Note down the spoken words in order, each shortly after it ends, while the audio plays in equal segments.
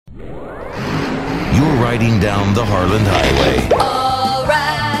riding down the Harland Highway. All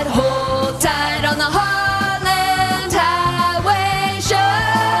right, hold tight on the Harland Highway Show.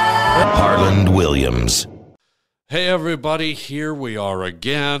 Harland Williams. Hey everybody, here we are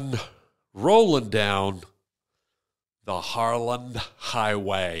again, rolling down the Harland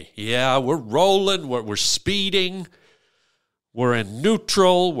Highway. Yeah, we're rolling, we're speeding, we're in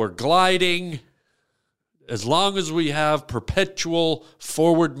neutral, we're gliding. As long as we have perpetual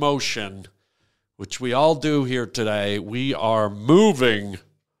forward motion, which we all do here today, we are moving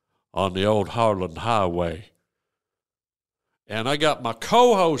on the old Harland Highway. And I got my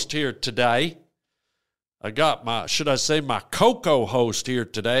co-host here today. I got my Coco host here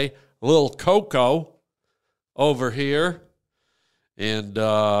today, little Coco over here. And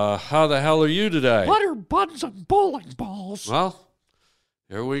how the hell are you today? Butter buns and bowling balls. Well,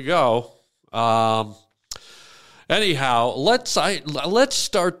 here we go. Anyhow, let's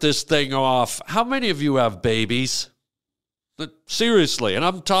start this thing off. How many of you have babies? Seriously, and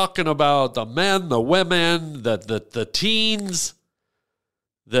I'm talking about the men, the women, the teens,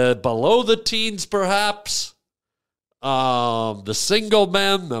 the below the teens perhaps, the single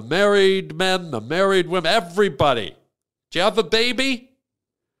men, the married women, everybody. Do you have a baby?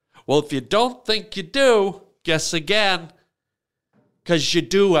 Well, if you don't think you do, guess again, because you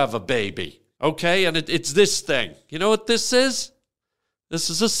do have a baby, okay? And it's this thing. You know what this is? This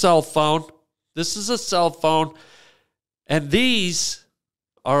is a cell phone. This is a cell phone. And these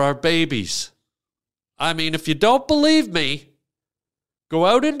are our babies. I mean, if you don't believe me, go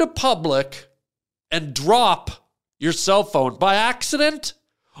out into public and drop your cell phone by accident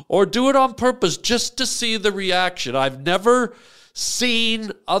or do it on purpose just to see the reaction. I've never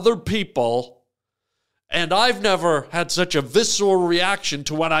seen other people, and I've never had such a visceral reaction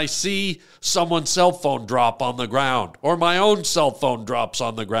to when I see someone's cell phone drop on the ground or my own cell phone drops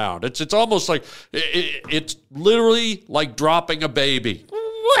on the ground. It's almost like, it's literally like dropping a baby.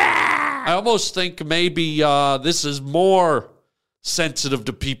 I almost think maybe this is more sensitive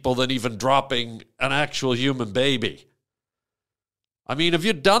to people than even dropping an actual human baby. I mean, have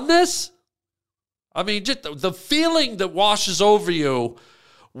you done this? I mean, just the feeling that washes over you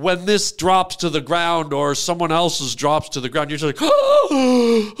when this drops to the ground or someone else's drops to the ground, you're just like,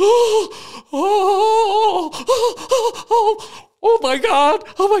 oh my God,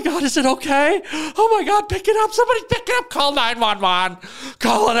 is it okay? Oh my God, pick it up, somebody pick it up, call 911,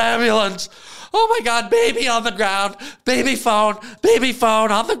 call an ambulance. Oh my God, baby on the ground, baby phone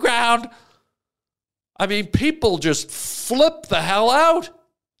on the ground. I mean, people just flip the hell out.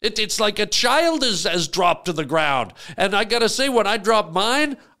 It's like a child has dropped to the ground. And I got to say, when I drop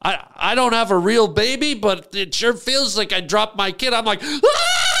mine, I don't have a real baby, but it sure feels like I dropped my kid. I'm like,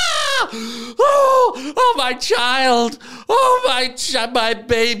 ah! Oh, my child. Oh, my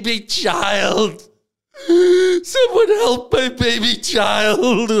baby child. Someone help my baby child.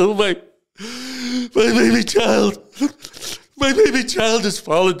 Oh, my baby child. My baby child has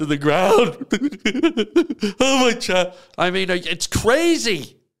fallen to the ground. Oh, my child. I mean, it's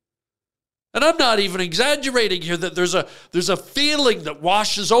crazy. And I'm not even exaggerating here that there's a feeling that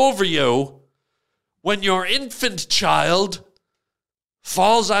washes over you when your infant child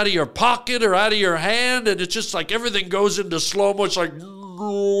falls out of your pocket or out of your hand, and it's just like everything goes into slow mo. It's like,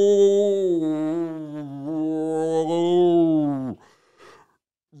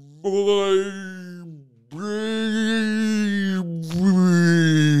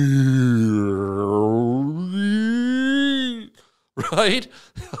 right?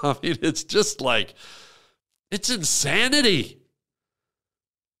 I mean, it's just like, it's insanity.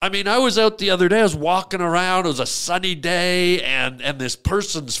 I mean, I was out the other day, I was walking around, it was a sunny day, and this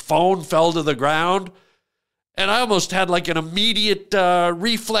person's phone fell to the ground, and I almost had like an immediate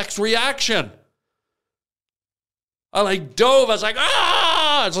reflex reaction. I like dove, I was like,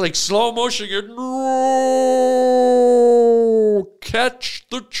 ah! It's like slow motion, you're, no, catch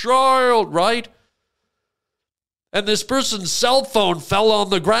the child, right? And this person's cell phone fell on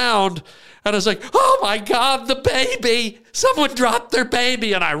the ground, and I was like, oh my God, the baby. Someone dropped their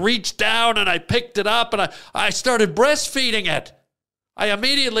baby. And I reached down and I picked it up and I started breastfeeding it. I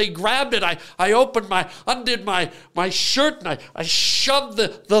immediately grabbed it. I undid my shirt and I shoved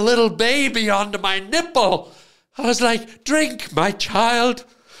the little baby onto my nipple. I was like, drink, my child.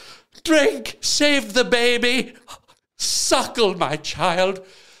 Drink, save the baby. Suckle, my child.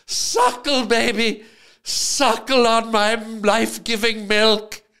 Suckle, baby. Suckle on my life-giving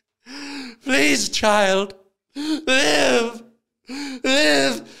milk. Please, child, live,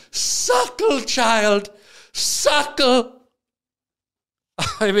 suckle, child, suckle.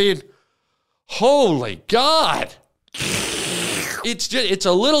 I mean, holy God. it's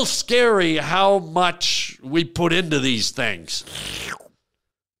a little scary how much we put into these things.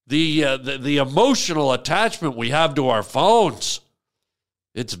 The emotional attachment we have to our phones.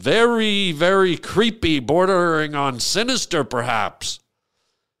 It's very, very creepy, bordering on sinister, perhaps.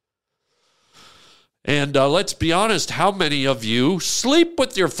 And let's be honest, how many of you sleep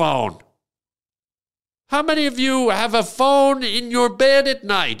with your phone? How many of you have a phone in your bed at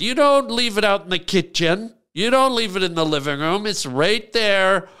night? You don't leave it out in the kitchen. You don't leave it in the living room. It's right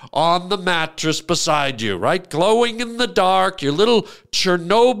there on the mattress beside you, right? Glowing in the dark, your little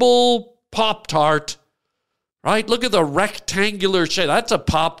Chernobyl Pop-Tart, right? Look at the rectangular shape. That's a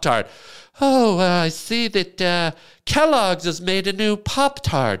Pop-Tart. Oh, I see that Kellogg's has made a new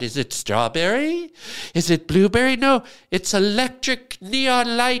Pop-Tart. Is it strawberry? Is it blueberry? No, it's electric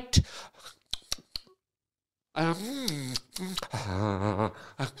neon light.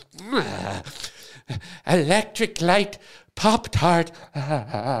 Electric light Pop-Tart.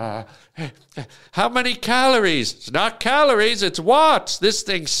 How many calories? It's not calories, it's watts. This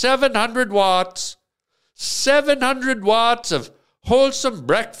thing's 700 watts. 700 watts of wholesome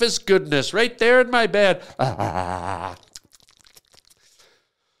breakfast goodness right there in my bed. I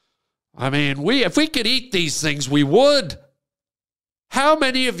mean, if we could eat these things, we would. How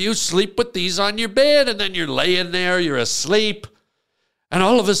many of you sleep with these on your bed and then you're laying there, you're asleep, and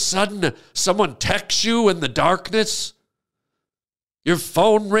all of a sudden someone texts you in the darkness? Your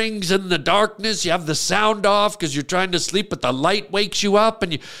phone rings in the darkness, you have the sound off because you're trying to sleep, but the light wakes you up,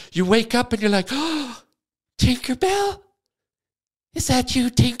 and you wake up and you're like, oh, Tinkerbell? Is that you,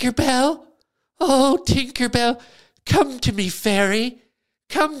 Tinkerbell? Oh, Tinkerbell, come to me, fairy.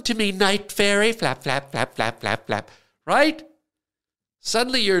 Come to me, night fairy. Flap, flap, flap, flap, flap, flap. Right?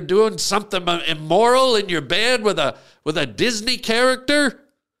 Suddenly you're doing something immoral in your bed with a Disney character.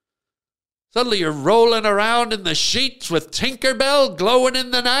 Suddenly you're rolling around in the sheets with Tinkerbell glowing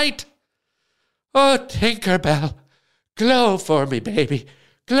in the night. Oh, Tinkerbell, glow for me, baby.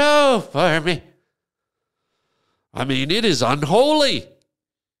 Glow for me. I mean, it is unholy.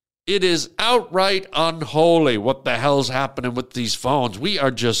 It is outright unholy what the hell's happening with these phones. We are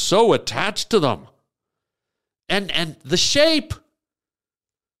just so attached to them. And the shape.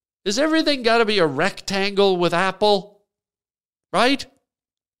 Is everything got to be a rectangle with Apple? Right?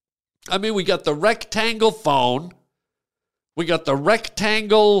 I mean, we got the rectangle phone. We got the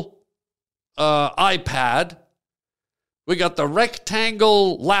rectangle iPad. We got the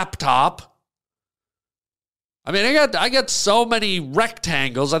rectangle laptop. I mean, I got so many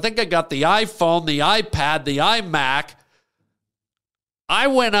rectangles. I think I got the iPhone, the iPad, the iMac. I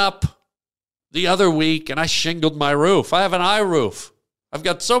went up the other week and I shingled my roof. I have an iRoof. I've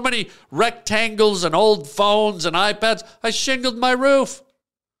got so many rectangles and old phones and iPads. I shingled my roof.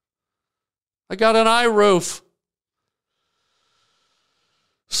 I got an iRoof.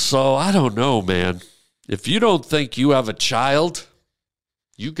 So I don't know, man. If you don't think you have a child,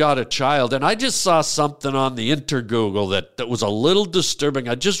 you got a child. And I just saw something on the Intergoogle that was a little disturbing.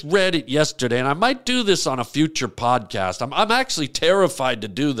 I just read it yesterday, and I might do this on a future podcast. I'm actually terrified to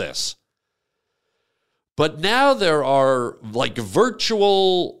do this. But now there are like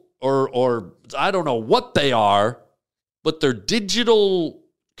virtual or I don't know what they are, but they're digital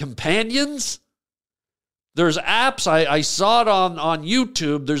companions. There's apps. I saw it on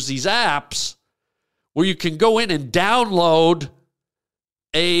YouTube. There's these apps where you can go in and download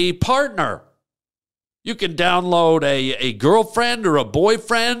a partner. You can download a girlfriend or a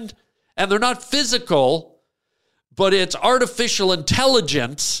boyfriend, and they're not physical, but it's artificial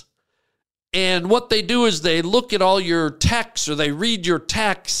intelligence. And what they do is they look at all your texts, or they read your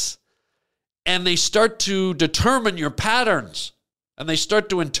texts, and they start to determine your patterns. And they start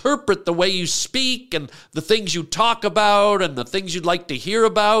to interpret the way you speak and the things you talk about and the things you'd like to hear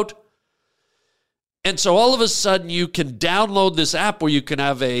about. And so all of a sudden you can download this app where you can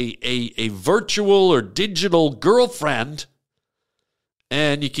have a virtual or digital girlfriend,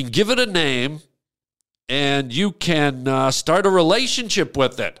 and you can give it a name, and you can start a relationship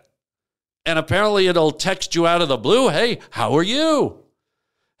with it. And apparently it'll text you out of the blue. Hey, how are you?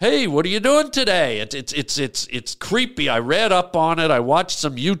 Hey, what are you doing today? It's creepy. I read up on it. I watched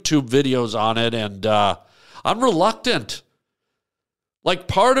some YouTube videos on it, and I'm reluctant. Like,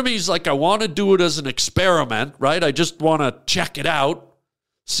 part of me is like, I want to do it as an experiment, right? I just want to check it out,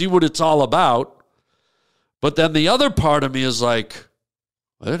 see what it's all about. But then the other part of me is like,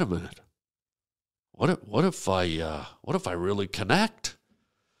 wait a minute. What if I really connect?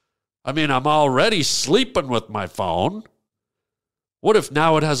 I mean, I'm already sleeping with my phone. What if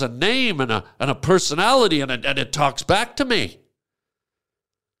now it has a name and a personality and it talks back to me?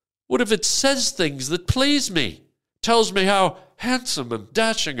 What if it says things that please me? tells me how handsome and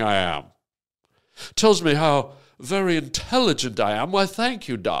dashing I am, tells me how very intelligent I am. Why, thank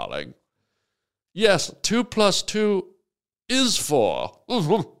you, darling. Yes, 2 + 2 is 4.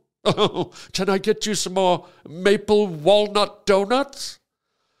 Can I get you some more maple walnut donuts?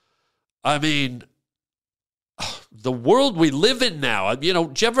 I mean, the world we live in now, do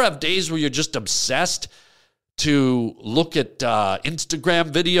you ever have days where you're just obsessed to look at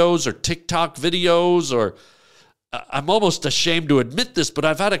Instagram videos or TikTok videos? Or I'm almost ashamed to admit this, but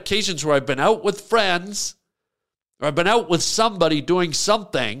I've had occasions where I've been out with friends or I've been out with somebody doing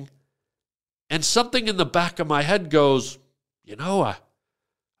something, and something in the back of my head goes, I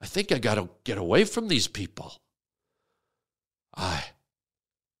think I got to get away from these people. I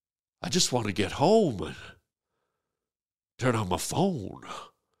just want to get home and turn on my phone.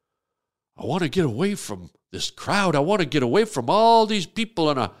 I want to get away from this crowd. I want to get away from all these people,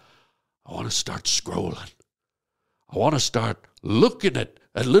 and I want to start scrolling. I want to start looking at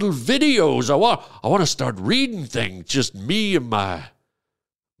little videos. I want to start reading things, just me and my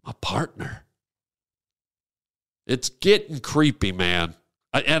partner. It's getting creepy, man.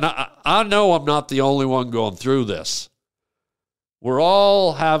 And I know I'm not the only one going through this. We're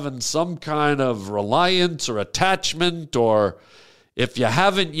all having some kind of reliance or attachment, or if you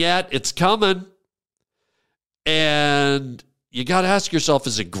haven't yet, it's coming. And you got to ask yourself,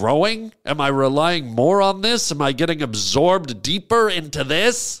 is it growing? Am I relying more on this? Am I getting absorbed deeper into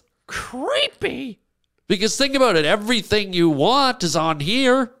this? Creepy. Because think about it, everything you want is on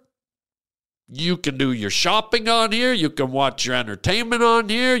here. You can do your shopping on here. You can watch your entertainment on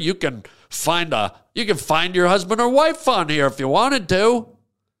here. You can find your husband or wife on here if you wanted to.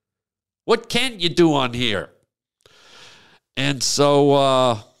 What can't you do on here? And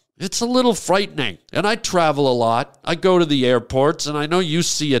so it's a little frightening. And I travel a lot. I go to the airports, and I know you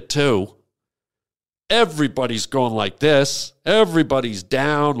see it too. Everybody's going like this. Everybody's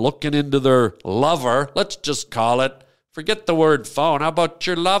down, looking into their lover. Let's just call it. Forget the word phone. How about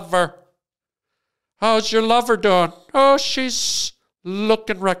your lover? How's your lover doing? Oh, she's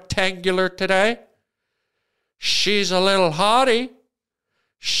looking rectangular today. She's a little hottie.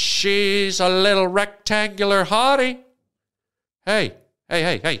 She's a little rectangular hottie. Hey,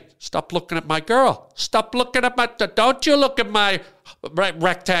 stop looking at my girl. Stop looking at don't you look at my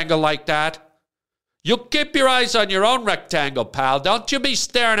rectangle like that. You keep your eyes on your own rectangle, pal. Don't you be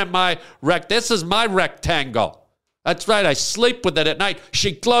staring at this is my rectangle. That's right, I sleep with it at night.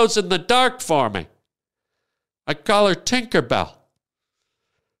 She glows in the dark for me. I call her Tinkerbell.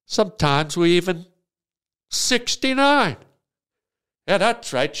 Sometimes we even 69. Yeah,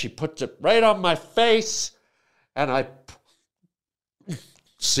 that's right. She puts it right on my face, and I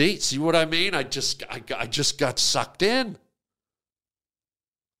see what I mean? I just got sucked in.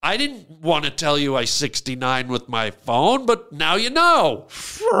 I didn't want to tell you I 69 with my phone, but now you know.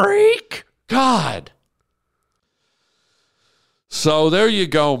 Freak. God. So there you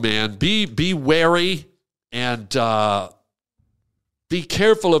go, man. Be wary. And be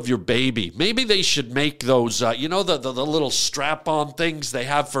careful of your baby. Maybe they should make those, the little strap-on things they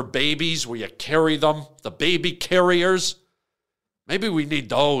have for babies where you carry them, the baby carriers. Maybe we need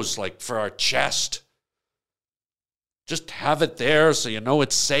those, like, for our chest. Just have it there so you know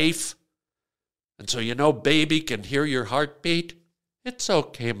it's safe. And so you know baby can hear your heartbeat. It's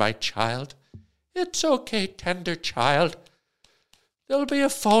okay, my child. It's okay, tender child. There'll be a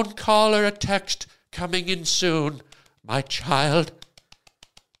phone call or a text coming in soon, my child.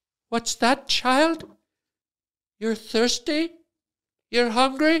 What's that, child? You're thirsty? You're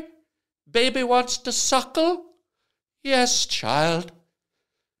hungry? Baby wants to suckle? Yes, child.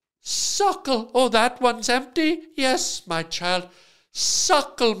 Suckle. Oh, that one's empty? Yes, my child.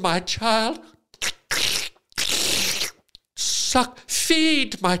 Suckle, my child. Suck.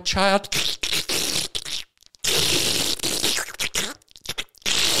 Feed, my child.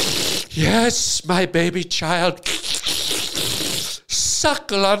 Yes, my baby child.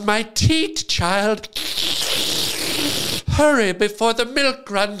 Suckle on my teat, child. Hurry before the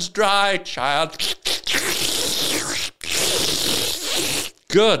milk runs dry, child.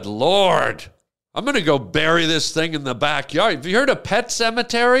 Good Lord. I'm going to go bury this thing in the backyard. Have you heard of Pet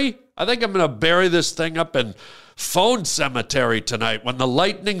Cemetery? I think I'm going to bury this thing up in Phone Cemetery tonight when the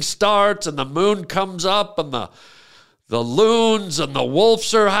lightning starts and the moon comes up and the loons and the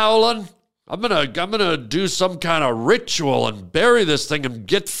wolves are howling. I'm gonna do some kind of ritual and bury this thing and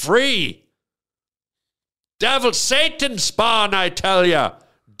get free. Devil Satan spawn, I tell ya.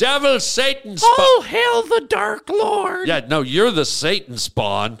 Devil Satan spawn. All hail the Dark Lord. Yeah, no, you're the Satan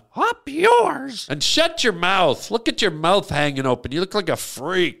spawn. Up yours. And shut your mouth. Look at your mouth hanging open. You look like a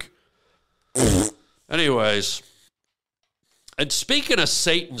freak. Anyways, And speaking of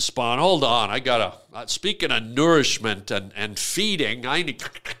Satan spawn, hold on. I got to, speaking of nourishment and feeding, I need.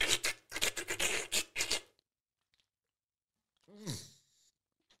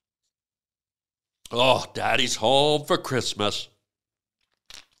 Oh, Daddy's home for Christmas.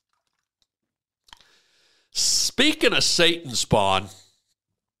 Speaking of Satan spawn,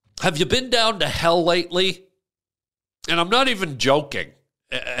 have you been down to hell lately? And I'm not even joking.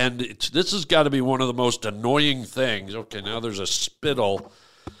 And this has got to be one of the most annoying things. Okay, now there's a spittle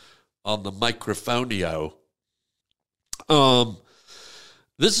on the microphonio.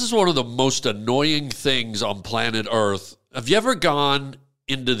 This is one of the most annoying things on planet Earth. Have you ever gone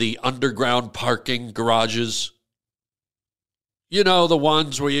into the underground parking garages? You know, the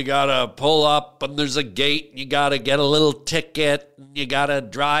ones where you got to pull up and there's a gate and you got to get a little ticket and you got to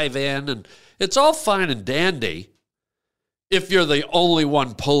drive in. And it's all fine and dandy if you're the only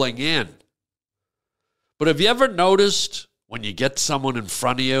one pulling in. But have you ever noticed when you get someone in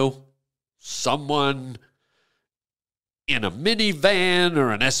front of you, someone in a minivan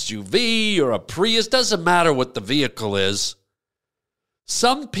or an SUV or a Prius, doesn't matter what the vehicle is,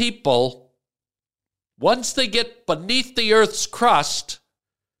 some people, once they get beneath the earth's crust,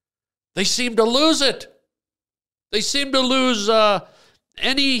 they seem to lose it. They seem to lose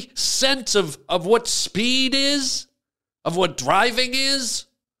any sense of what speed is, of what driving is.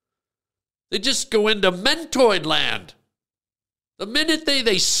 They just go into mentoid land. The minute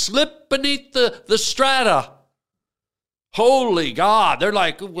they slip beneath the strata, holy God, they're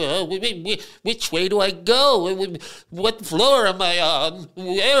like, well, which way do I go? What floor am I on?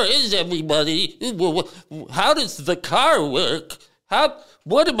 Where is everybody? How does the car work?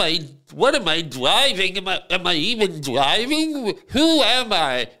 What am I driving? Am I even driving? Who am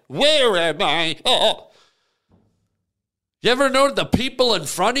I? Where am I? Oh. You ever notice the people in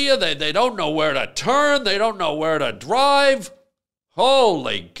front of you, they don't know where to turn, they don't know where to drive?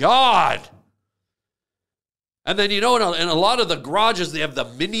 Holy God. And then, you know, in a lot of the garages, they have the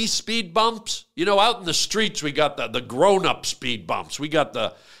mini speed bumps. You know, out in the streets, we got the grown-up speed bumps. We got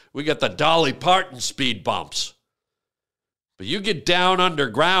the Dolly Parton speed bumps. But you get down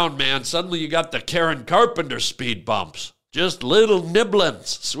underground, man, suddenly you got the Karen Carpenter speed bumps. Just little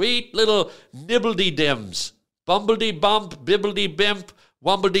nibblins, sweet little nibbledy-dims. Bumbledy bump, bibbledee bimp,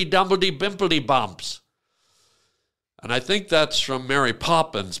 wumbledy dumbledy bimpledy bumps. And I think that's from Mary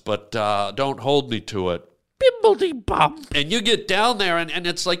Poppins, but don't hold me to it. Bimbledy bump. And you get down there, and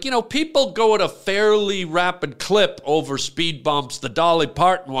it's like, you know, people go at a fairly rapid clip over speed bumps, the Dolly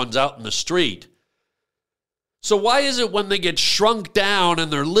Parton ones out in the street. So why is it when they get shrunk down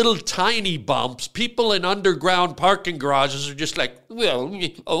and they're little tiny bumps, people in underground parking garages are just like, well,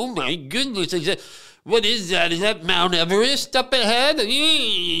 oh my goodness, what is that? Is that Mount Everest up ahead?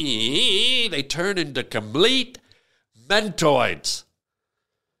 They turn into complete mentoids.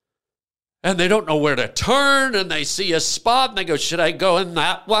 And they don't know where to turn, and they see a spot, and they go, should I go in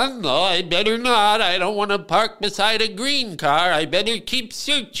that one? No, I better not. I don't want to park beside a green car. I better keep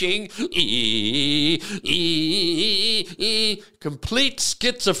searching. Complete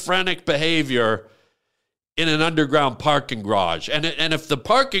schizophrenic behavior in an underground parking garage. And if the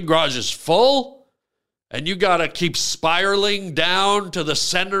parking garage is full, and you got to keep spiraling down to the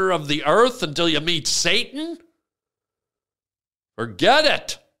center of the earth until you meet Satan, forget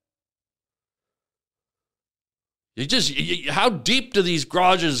it. How deep do these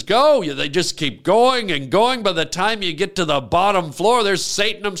garages go? They just keep going and going. By the time you get to the bottom floor, there's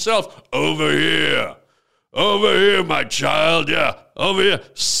Satan himself. Over here, my child. Yeah, over here.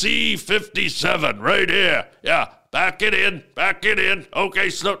 C57, right here. Yeah, back it in. Okay,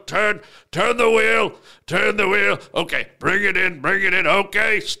 so turn the wheel. Okay, bring it in.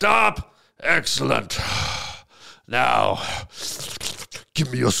 Okay, stop. Excellent. Now,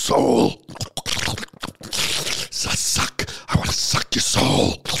 give me your soul. I want to suck your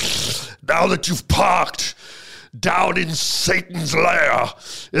soul. Now that you've parked down in Satan's lair,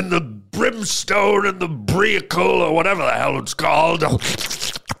 in the brimstone and the breacle, or whatever the hell it's called,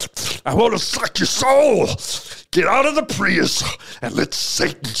 I want to suck your soul. Get out of the Prius and let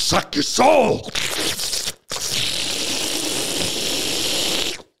Satan suck your soul.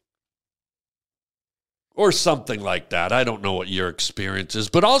 Or something like that. I don't know what your experience is.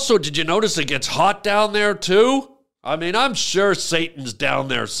 But also, did you notice it gets hot down there too? I mean, I'm sure Satan's down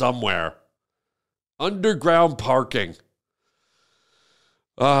there somewhere. Underground parking.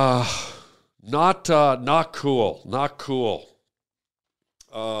 Not cool. Not cool.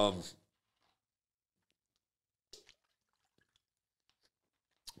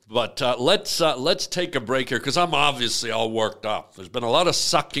 But let's take a break here because I'm obviously all worked up. There's been a lot of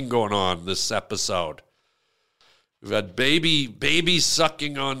sucking going on this episode. We've had baby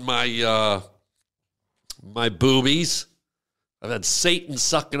sucking on my my boobies. I've had Satan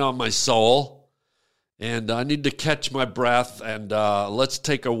sucking on my soul. And I need to catch my breath. And let's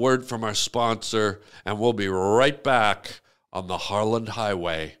take a word from our sponsor. And we'll be right back on the Harland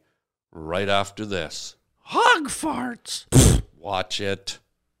Highway right after this. Hog farts. Watch it.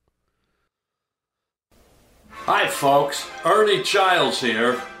 Hi, folks. Ernie Childs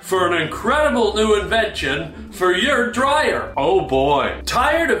here for an incredible new invention for your dryer. Oh, boy.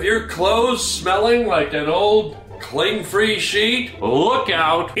 Tired of your clothes smelling like an old cling-free sheet? Look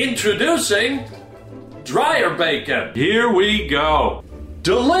out. Introducing dryer bacon. Here we go.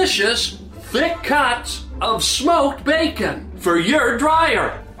 Delicious, thick cuts of smoked bacon for your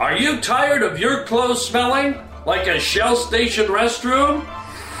dryer. Are you tired of your clothes smelling like a Shell Station restroom?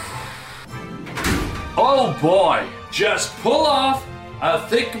 Oh boy, just pull off a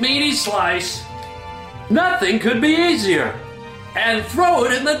thick meaty slice. Nothing could be easier. And throw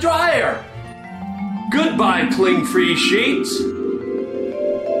it in the dryer. Goodbye, cling-free sheets.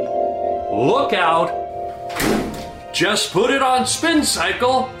 Look out. Just put it on spin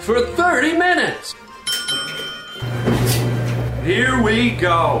cycle for 30 minutes. Here we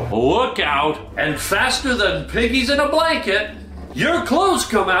go. Look out, and faster than piggies in a blanket, your clothes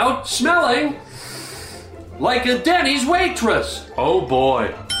come out smelling like a Denny's waitress. Oh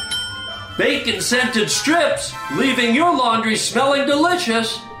boy. Bacon-scented strips, leaving your laundry smelling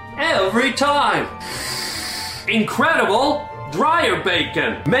delicious every time. Incredible dryer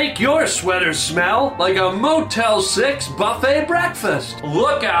bacon. Make your sweater smell like a Motel 6 buffet breakfast.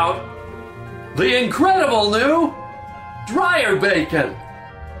 Look out. The incredible new dryer bacon.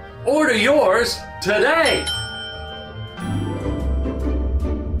 Order yours today.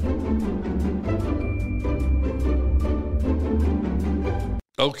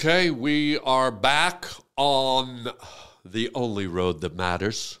 Okay, we are back on the only road that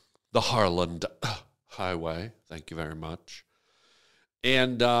matters, the Harland Highway. Thank you very much.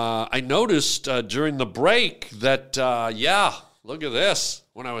 And I noticed during the break that, look at this.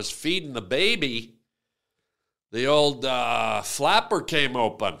 When I was feeding the baby, the old flapper came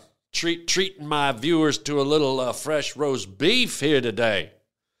open, treating my viewers to a little fresh roast beef here today.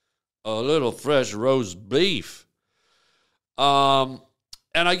 A little fresh roast beef.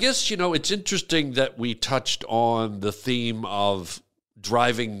 And I guess, it's interesting that we touched on the theme of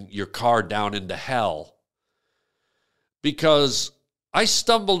driving your car down into hell. Because I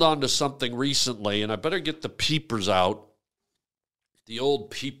stumbled onto something recently, and I better get the peepers out. The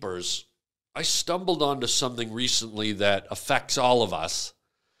old peepers. I stumbled onto something recently that affects all of us.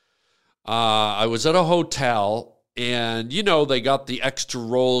 I was at a hotel, and, they got the extra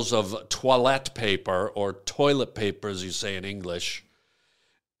rolls of toilet paper, or toilet paper, as you say in English.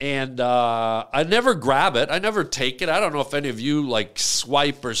 And I never grab it. I never take it. I don't know if any of you,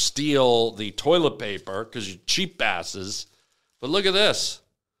 swipe or steal the toilet paper, because you're cheap asses. But look at this.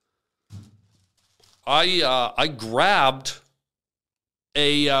 I grabbed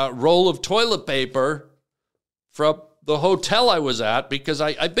a roll of toilet paper from the hotel I was at because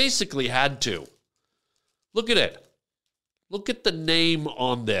I basically had to. Look at it. Look at the name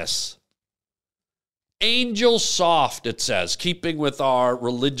on this. Angel Soft, it says, keeping with our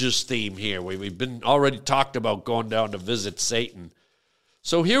religious theme here. We've been already talked about going down to visit Satan.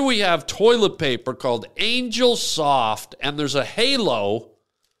 So here we have toilet paper called Angel Soft, and there's a halo.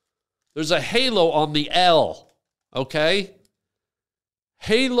 There's a halo on the L, okay?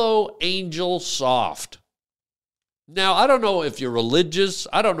 Halo Angel Soft. Now, I don't know if you're religious.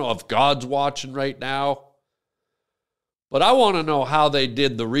 I don't know if God's watching right now. But I want to know how they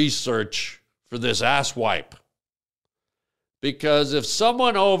did the research for this ass wipe. Because if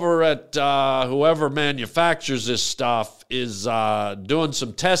someone over at whoever manufactures this stuff is doing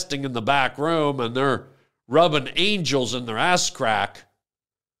some testing in the back room and they're rubbing angels in their ass crack,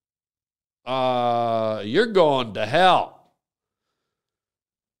 you're going to hell.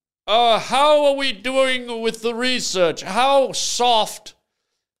 How are we doing with the research? How soft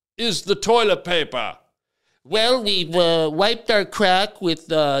is the toilet paper? Well, we've wiped our crack with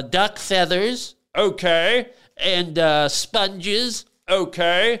duck feathers. Okay. And sponges.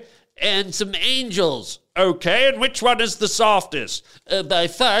 Okay. And some angels. Okay, and which one is the softest? By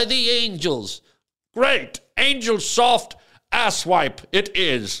far the angels. Great. Angel Soft ass wipe it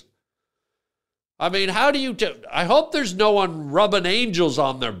is. I mean, how do you... I hope there's no one rubbing angels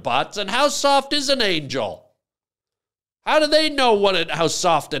on their butts. And how soft is an angel? How do they know how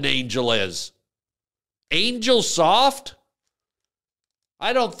soft an angel is? Angel Soft?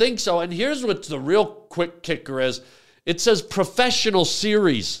 I don't think so. And here's what the real quick kicker is. It says professional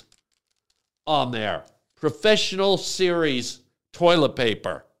series on there. professional series toilet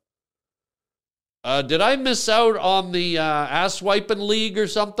paper. Did I miss out on the ass wiping league or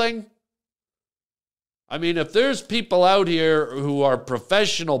something? I mean, if there's people out here who are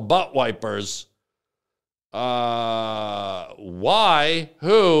professional butt wipers, why,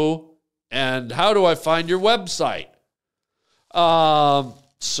 who, and how do I find your website?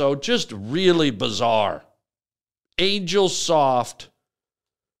 So just really bizarre. Angel Soft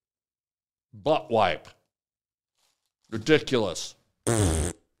butt wipe. Ridiculous.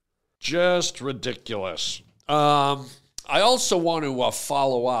 Just ridiculous. I also want to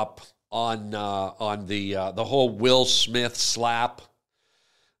follow up on the whole Will Smith slap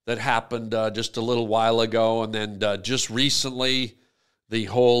that happened just a little while ago, and then just recently the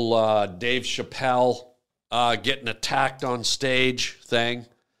whole Dave Chappelle getting attacked on stage thing.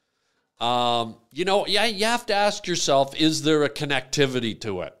 You have to ask yourself, is there a connectivity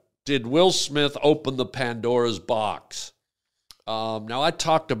to it? Did Will Smith open the Pandora's box? Now, I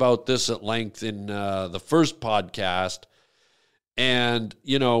talked about this at length in the first podcast, and,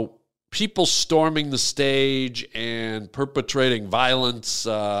 people storming the stage and perpetrating violence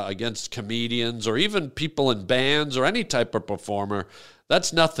against comedians or even people in bands or any type of performer,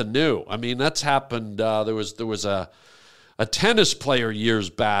 that's nothing new. I mean, that's happened. There was a tennis player years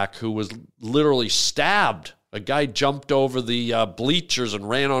back who was literally stabbed. A guy jumped over the bleachers and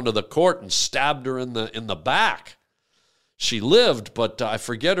ran onto the court and stabbed her in the back. She lived, but I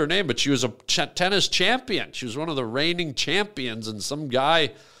forget her name, but she was a tennis champion. She was one of the reigning champions, and some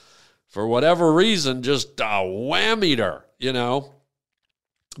guy, for whatever reason, just whammied her,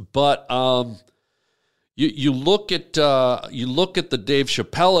 But you look at the Dave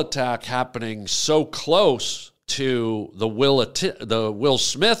Chappelle attack happening so close to the Will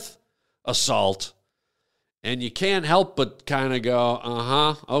Smith assault, and you can't help but kind of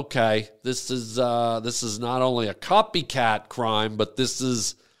go, okay, this is not only a copycat crime, but this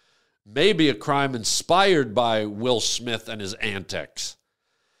is maybe a crime inspired by Will Smith and his antics.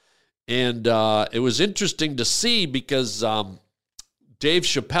 And it was interesting to see because Dave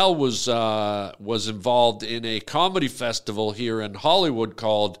Chappelle was involved in a comedy festival here in Hollywood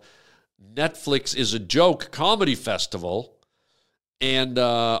called Netflix is a Joke Comedy Festival. And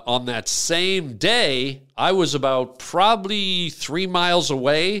on that same day, I was about probably 3 miles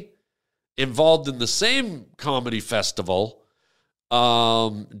away, involved in the same comedy festival,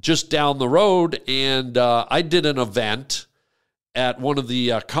 just down the road. And I did an event at one of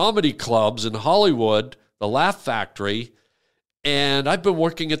the comedy clubs in Hollywood, the Laugh Factory. And I've been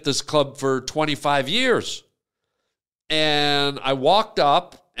working at this club for 25 years. And I walked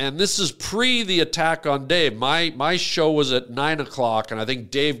up. And this is pre the attack on Dave. My show was at 9 o'clock, and I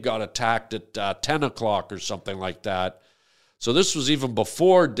think Dave got attacked at 10 o'clock or something like that. So this was even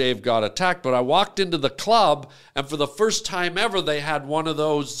before Dave got attacked. But I walked into the club, and for the first time ever, they had one of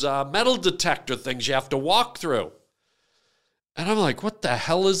those metal detector things you have to walk through. And I'm like, what the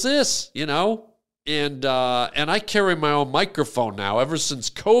hell is this? And I carry my own microphone now. Ever since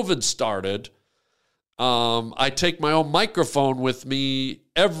COVID started, I take my own microphone with me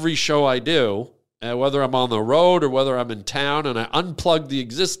every show I do, whether I'm on the road or whether I'm in town, and I unplug the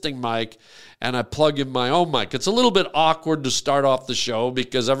existing mic and I plug in my own mic. It's a little bit awkward to start off the show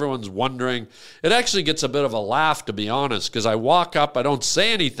because everyone's wondering. It actually gets a bit of a laugh, to be honest, because I walk up, I don't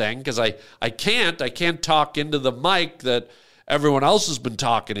say anything because I can't talk into the mic that everyone else has been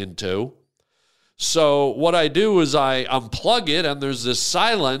talking into. So what I do is I unplug it, and there's this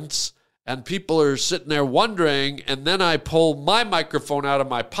silence, and people are sitting there wondering, and then I pull my microphone out of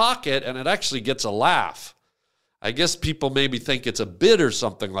my pocket, and it actually gets a laugh. I guess people maybe think it's a bit or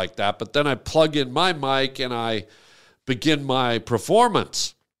something like that, but then I plug in my mic, and I begin my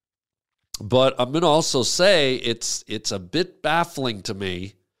performance. But I'm going to also say it's a bit baffling to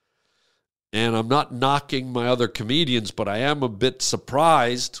me, and I'm not knocking my other comedians, but I am a bit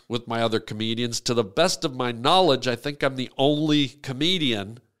surprised with my other comedians. To the best of my knowledge, I think I'm the only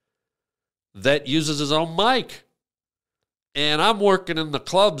comedian that uses his own mic. And I'm working in the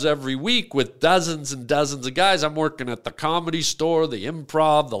clubs every week with dozens and dozens of guys. I'm working at the Comedy Store, the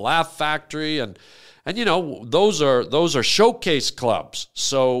Improv, the Laugh Factory, and those are showcase clubs.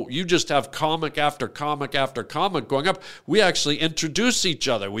 So you just have comic after comic after comic going up. We actually introduce each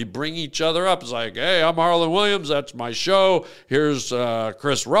other. We bring each other up. It's like, hey, I'm Harlan Williams. That's my show. Here's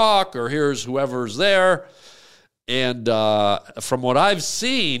Chris Rock, or here's whoever's there. And from what I've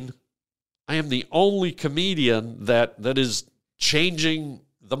seen, I am the only comedian that is changing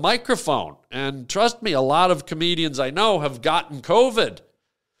the microphone. And trust me, a lot of comedians I know have gotten COVID.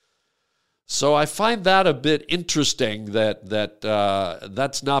 So I find that a bit interesting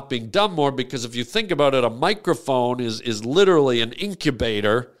that's not being done more, because if you think about it, a microphone is literally an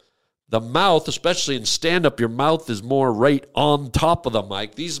incubator. The mouth, especially in stand-up, your mouth is more right on top of the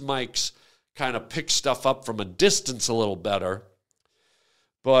mic. These mics kind of pick stuff up from a distance a little better.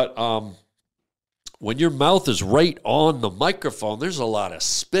 But when your mouth is right on the microphone, there's a lot of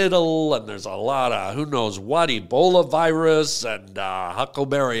spittle, and there's a lot of who knows what, Ebola virus, and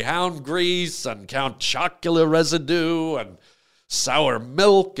huckleberry hound grease, and Count Chocula residue, and sour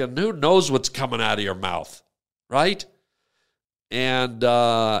milk, and who knows what's coming out of your mouth, right? And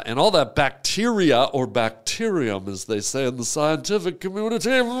all that bacteria, or bacterium, as they say in the scientific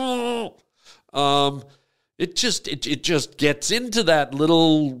community, it just gets into that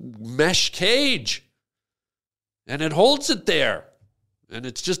little mesh cage. And it holds it there. And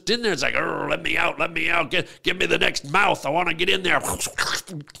it's just in there. It's like, let me out. Give me the next mouth. I want to get in there.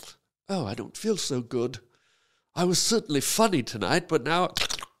 Oh, I don't feel so good. I was certainly funny tonight, but now,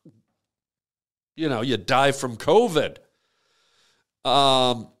 you die from COVID.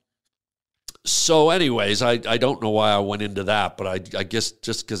 So anyways, I don't know why I went into that, but I guess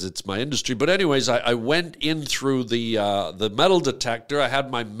just because it's my industry. But anyways, I went in through the metal detector. I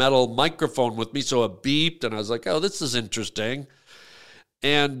had my metal microphone with me, so it beeped, and I was like, oh, this is interesting.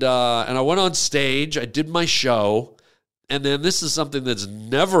 And I went on stage. I did my show, and then this is something that's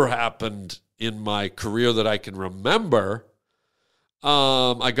never happened in my career that I can remember.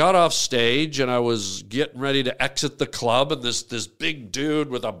 I got off stage and I was getting ready to exit the club, and this big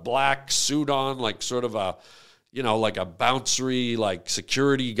dude with a black suit on, like sort of a, like a bouncery, like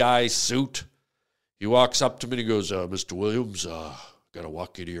security guy suit. He walks up to me and he goes, Mr. Williams, got to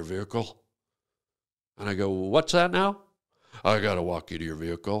walk you to your vehicle. And I go, what's that now? I got to walk you to your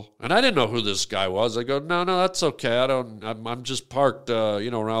vehicle. And I didn't know who this guy was. I go, no, that's okay. I'm just parked,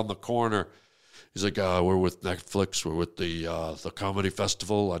 around the corner. He's like, we're with Netflix. We're with the comedy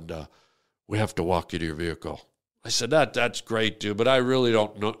festival, and we have to walk you to your vehicle. I said, that's great, dude, but I really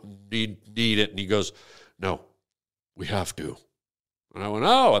don't need it. And he goes, no, we have to. And I went,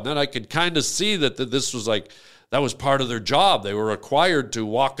 oh, and then I could kind of see that this was like, that was part of their job. They were required to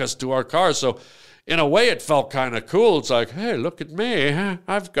walk us to our car. So in a way, it felt kind of cool. It's like, hey, look at me.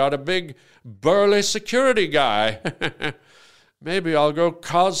 I've got a big burly security guy. Maybe I'll go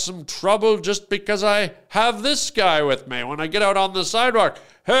cause some trouble just because I have this guy with me when I get out on the sidewalk.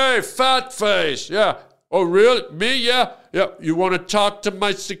 Hey, fat face. Yeah. Oh, really? Me? Yeah. Yeah. You want to talk to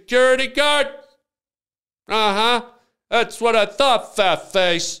my security guard? Uh-huh. That's what I thought, fat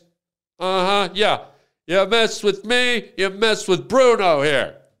face. Uh-huh. Yeah. You mess with me, you mess with Bruno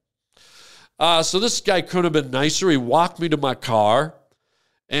here. So this guy couldn't have been nicer. He walked me to my car,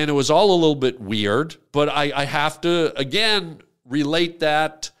 and it was all a little bit weird, but I have to, again, relate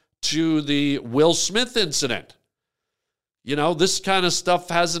that to the Will Smith incident. This kind of stuff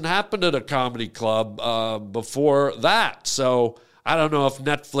hasn't happened at a comedy club before that. So I don't know if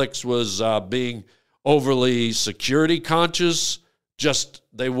Netflix was being overly security conscious, just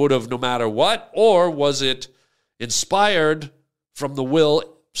they would have no matter what, or was it inspired from the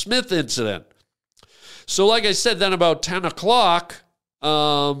Will Smith incident? So like I said, then about 10 o'clock,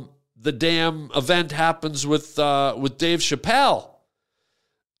 the damn event happens with Dave Chappelle.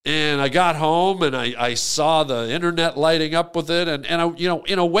 And I got home and I saw the internet lighting up with it. And I,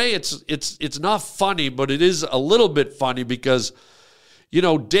 in a way, it's not funny, but it is a little bit funny because,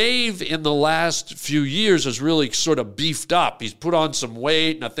 Dave in the last few years has really sort of beefed up. He's put on some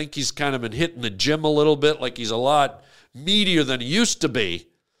weight, and I think he's kind of been hitting the gym a little bit, like he's a lot meatier than he used to be.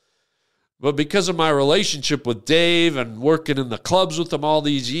 But because of my relationship with Dave and working in the clubs with him all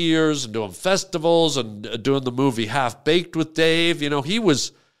these years and doing festivals and doing the movie Half Baked with Dave, he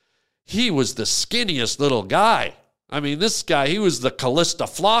was the skinniest little guy. I mean, this guy, he was the Callista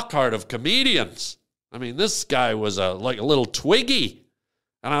Flockhart of comedians. I mean, this guy was like a little Twiggy.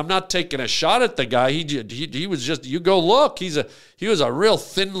 And I'm not taking a shot at the guy. He was just, you go look, he was a real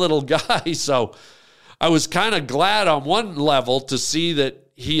thin little guy. So I was kind of glad on one level to see that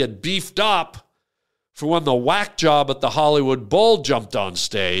he had beefed up for when the whack job at the Hollywood Bowl jumped on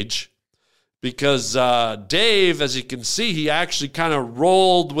stage, because Dave, as you can see, he actually kind of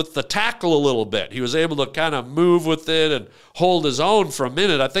rolled with the tackle a little bit. He was able to kind of move with it and hold his own for a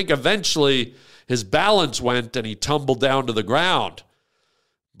minute. I think eventually his balance went and he tumbled down to the ground.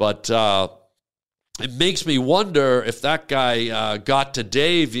 But it makes me wonder if that guy got to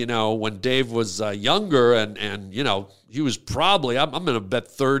Dave, when Dave was younger and he was probably, I'm going to bet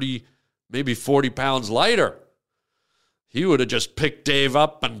 30, maybe 40 pounds lighter. He would have just picked Dave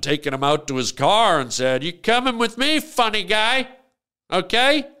up and taken him out to his car and said, you coming with me, funny guy?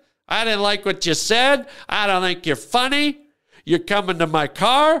 Okay? I didn't like what you said. I don't think you're funny. You're coming to my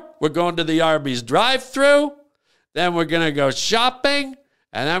car. We're going to the Arby's drive-thru. Then we're going to go shopping.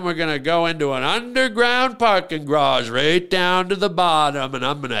 And then we're going to go into an underground parking garage right down to the bottom. And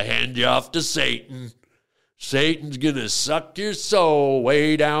I'm going to hand you off to Satan. Satan's going to suck your soul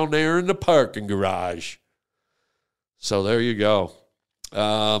way down there in the parking garage. So there you go.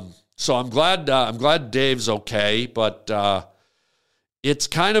 So I'm glad Dave's okay, but it's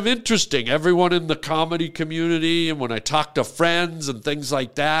kind of interesting. Everyone in the comedy community, and when I talk to friends and things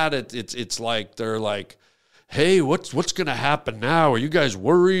like that, it's like they're like, "Hey, what's going to happen now? Are you guys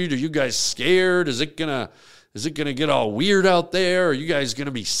worried? Are you guys scared? Is it gonna get all weird out there? Are you guys gonna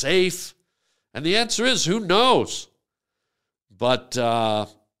be safe?" And the answer is, who knows? But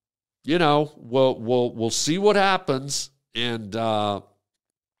we'll see what happens, and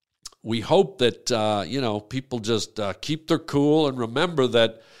we hope that people just keep their cool and remember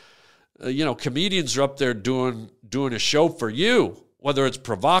that comedians are up there doing a show for you, whether it's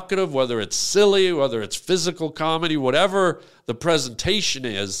provocative, whether it's silly, whether it's physical comedy, whatever the presentation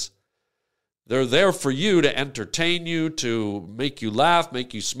is. They're there for you to entertain you, to make you laugh,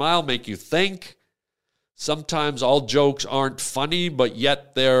 make you smile, make you think. Sometimes all jokes aren't funny, but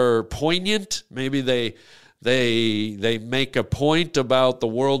yet they're poignant. Maybe they make a point about the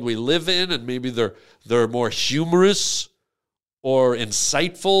world we live in, and maybe they're more humorous or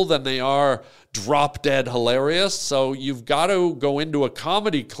insightful than they are drop-dead hilarious. So you've got to go into a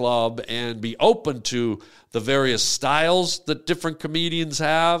comedy club and be open to the various styles that different comedians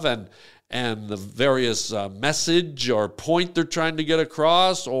have, and the various message or point they're trying to get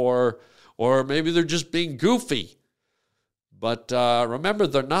across, or maybe they're just being goofy. But remember,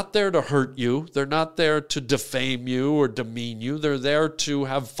 they're not there to hurt you. They're not there to defame you or demean you. They're there to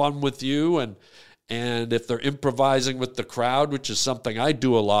have fun with you. And if they're improvising with the crowd, which is something I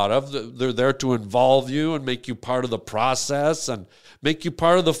do a lot of, they're there to involve you and make you part of the process and make you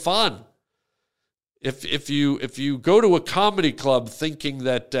part of the fun. If you go to a comedy club thinking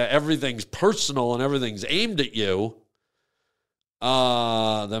that everything's personal and everything's aimed at you,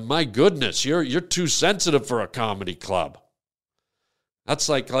 then my goodness, you're too sensitive for a comedy club. That's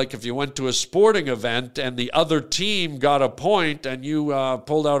like if you went to a sporting event and the other team got a point and you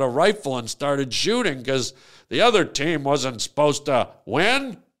pulled out a rifle and started shooting because the other team wasn't supposed to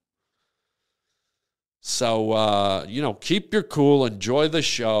win. So, keep your cool, enjoy the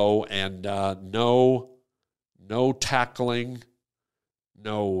show, and no tackling,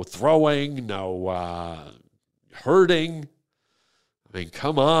 no throwing, no hurting. I mean,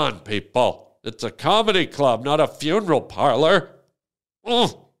 come on, people. It's a comedy club, not a funeral parlor.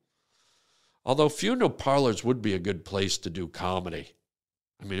 Ugh. Although funeral parlors would be a good place to do comedy.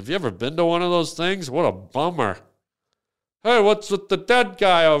 I mean, have you ever been to one of those things? What a bummer. Hey, what's with the dead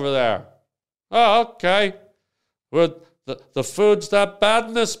guy over there? Oh, okay. Well, the food's that bad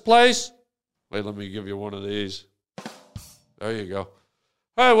in this place? Wait, let me give you one of these. There you go.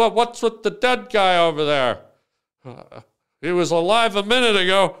 Hey, what's with the dead guy over there? He was alive a minute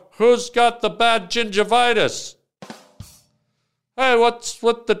ago. Who's got the bad gingivitis? Hey, what's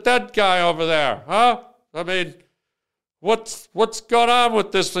with the dead guy over there, huh? I mean, what's going on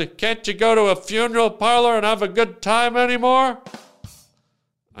with this thing? Can't you go to a funeral parlor and have a good time anymore?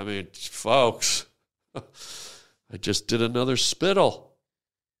 I mean, folks, I just did another spittle.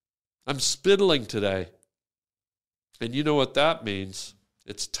 I'm spittling today. And you know what that means.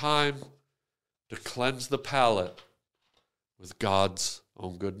 It's time to cleanse the palate with God's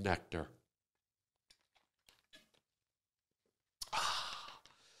own good nectar.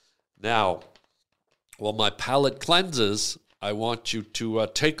 Now, while my palate cleanses, I want you to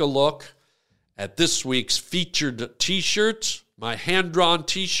take a look at this week's featured t-shirts, my hand-drawn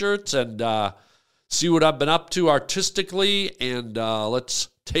t-shirts, and see what I've been up to artistically, and let's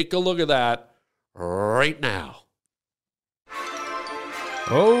take a look at that right now.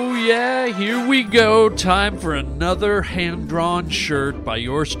 Oh yeah, here we go. Time for another hand-drawn shirt by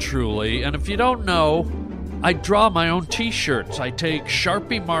yours truly. And if you don't know, I draw my own t-shirts. I take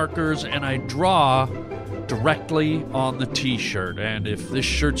Sharpie markers and I draw directly on the t-shirt. And if this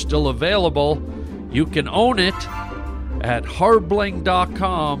shirt's still available, you can own it at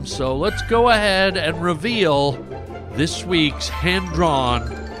harbling.com. So let's go ahead and reveal this week's hand-drawn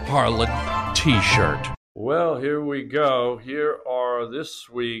Harlan t-shirt. Well, here we go. Here are this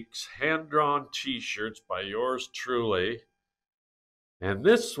week's hand-drawn t-shirts by yours truly. And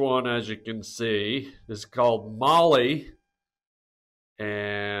this one, as you can see, is called Molly.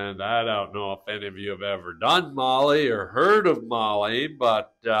 And I don't know if any of you have ever done Molly or heard of Molly,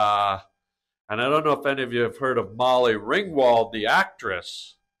 but, and I don't know if any of you have heard of Molly Ringwald, the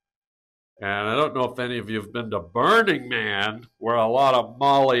actress. And I don't know if any of you have been to Burning Man, where a lot of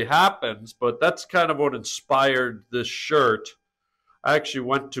Molly happens, but that's kind of what inspired this shirt. I actually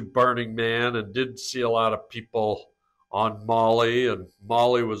went to Burning Man and did see a lot of people on Molly, and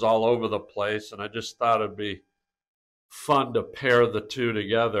Molly was all over the place, and I just thought it'd be fun to pair the two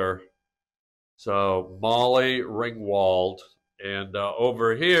together. So Molly Ringwald. And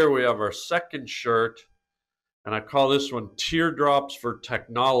over here we have our second shirt, and I call this one Teardrops for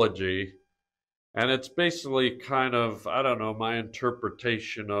Technology. And it's basically kind of, I don't know, my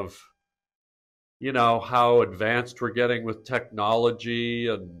interpretation of, how advanced we're getting with technology,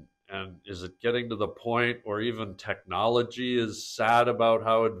 and is it getting to the point where even technology is sad about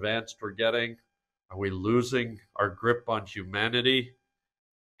how advanced we're getting? Are we losing our grip on humanity,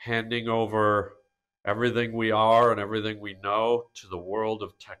 handing over everything we are and everything we know to the world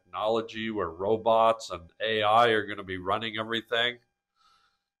of technology where robots and AI are going to be running everything?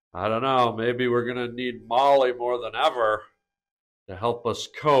 I don't know, maybe we're going to need Molly more than ever to help us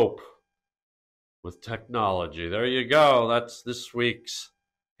cope with technology. There you go. That's this week's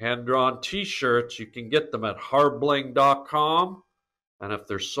hand-drawn t-shirts. You can get them at harbling.com. And if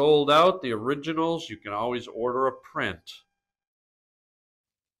they're sold out, the originals, you can always order a print.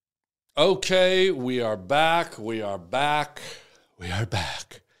 Okay, we are back.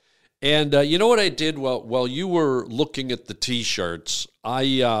 And you know what I did while you were looking at the T-shirts?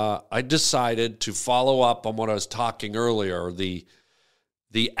 I decided to follow up on what I was talking earlier, the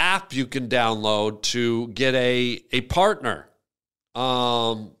app you can download to get a partner.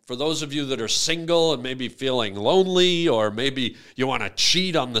 For those of you that are single and maybe feeling lonely, or maybe you want to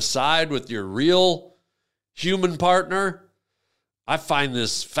cheat on the side with your real human partner, I find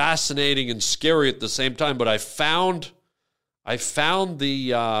this fascinating and scary at the same time. But I found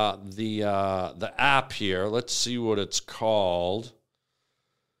the app here. Let's see what it's called.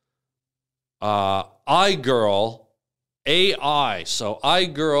 iGirl AI. So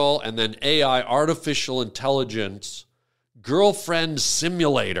iGirl and then AI, artificial intelligence, girlfriend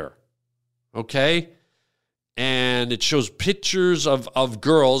simulator. Okay? And it shows pictures of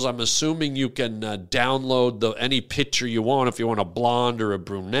girls. I'm assuming you can download any picture you want, if you want a blonde or a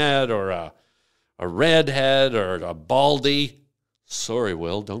brunette or a redhead or a baldy. Sorry,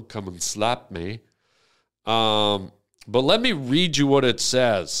 Will, don't come and slap me. But let me read you what it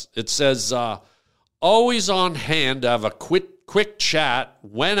says. It says, always on hand to have a quick chat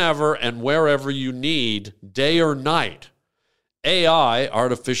whenever and wherever you need, day or night. AI,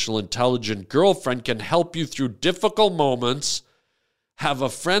 artificial intelligent girlfriend, can help you through difficult moments, have a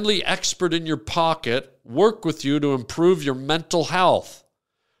friendly expert in your pocket, work with you to improve your mental health,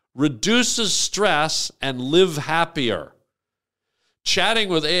 reduces stress, and live happier. Chatting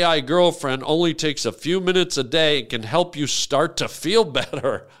with AI girlfriend only takes a few minutes a day and can help you start to feel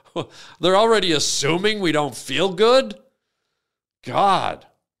better. They're already assuming we don't feel good? God.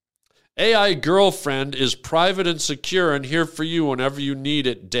 AI girlfriend is private and secure and here for you whenever you need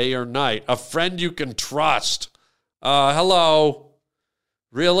it, day or night. A friend you can trust. Hello?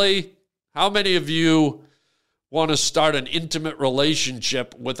 Really? How many of you want to start an intimate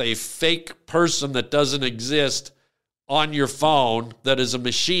relationship with a fake person that doesn't exist on your phone, that is a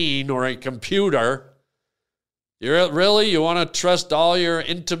machine or a computer? You want to trust all your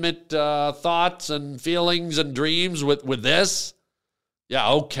intimate thoughts and feelings and dreams with this?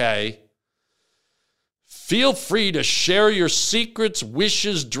 Yeah, okay. Feel free to share your secrets,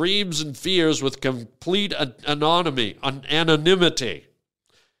 wishes, dreams, and fears with complete anonymity.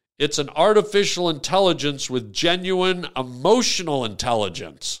 It's an artificial intelligence with genuine emotional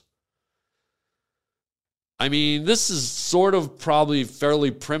intelligence. I mean, this is sort of probably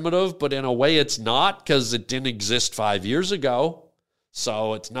fairly primitive, but in a way it's not, because it didn't exist 5 years ago.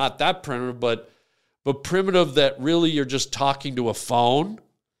 So it's not that primitive, but primitive that really you're just talking to a phone.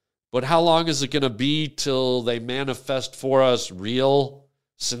 But how long is it going to be till they manifest for us real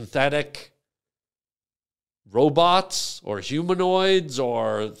synthetic robots or humanoids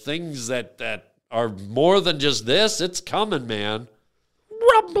or things that are more than just this? It's coming, man.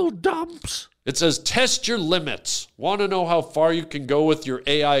 Rumble dumps. It says, test your limits. Want to know how far you can go with your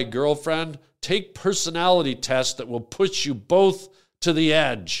AI girlfriend? Take personality tests that will push you both to the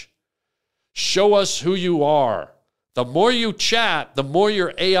edge. Show us who you are. The more you chat, the more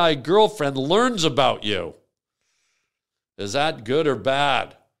your AI girlfriend learns about you. Is that good or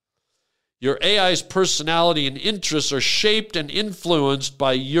bad? Your AI's personality and interests are shaped and influenced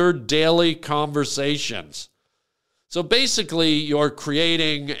by your daily conversations. So basically, you're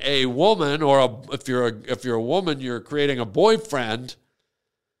creating a woman, or if you're a woman, you're creating a boyfriend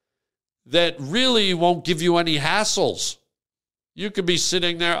that really won't give you any hassles. You could be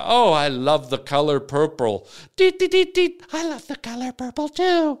sitting there, oh, I love the color purple. Deet, deet, deet, deet. I love the color purple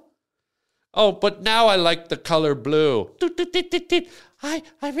too. Oh, but now I like the color blue. Doot, doot, doot, doot, doot. I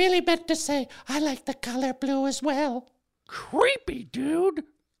really meant to say I like the color blue as well. Creepy, dude.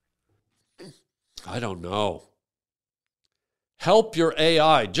 I don't know. Help your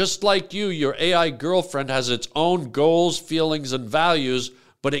AI. Just like you, your AI girlfriend has its own goals, feelings, and values,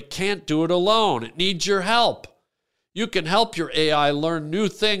 but it can't do it alone. It needs your help. You can help your AI learn new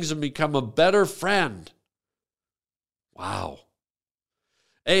things and become a better friend. Wow.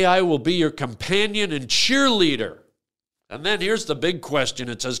 AI will be your companion and cheerleader. And then here's the big question.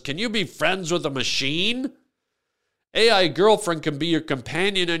 It says, can you be friends with a machine? AI girlfriend can be your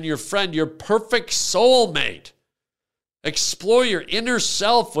companion and your friend, your perfect soulmate. Explore your inner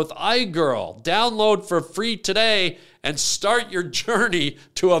self with iGirl. Download for free today and start your journey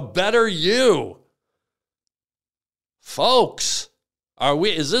to a better you. Folks,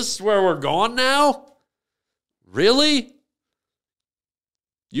 is this where we're going now? Really?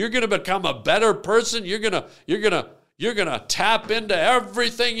 You're going to become a better person? You're going to tap into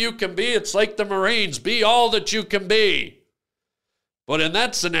everything you can be? It's like the Marines, be all that you can be. But in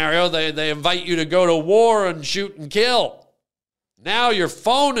that scenario, they invite you to go to war and shoot and kill. Now your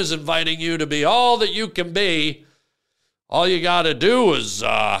phone is inviting you to be all that you can be. All you got to do is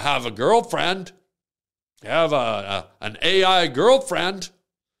have a girlfriend. Have an AI girlfriend.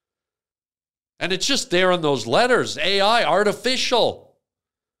 And it's just there in those letters. AI, artificial.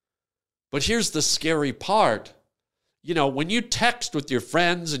 But here's the scary part. You know, when you text with your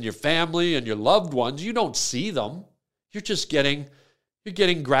friends and your family and your loved ones, you don't see them. You're just getting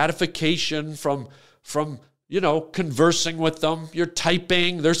gratification from conversing with them. You're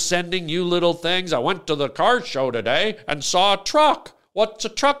typing. They're sending you little things. I went to the car show today and saw a truck. What's a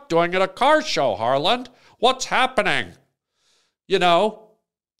truck doing at a car show, Harland? What's happening? You know?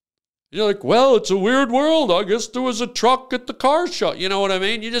 You're like, well, it's a weird world. I guess there was a truck at the car show. You know what I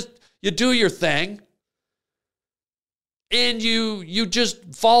mean? You do your thing. And you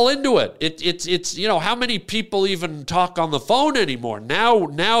just fall into it. It's how many people even talk on the phone anymore? Now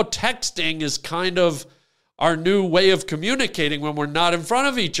texting is kind of our new way of communicating when we're not in front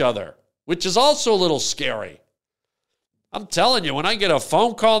of each other, which is also a little scary. I'm telling you, when I get a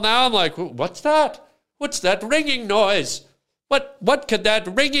phone call now, I'm like, what's that? What's that ringing noise? What could that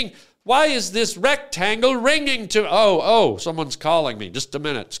ringing? Why is this rectangle ringing to? Oh, someone's calling me. Just a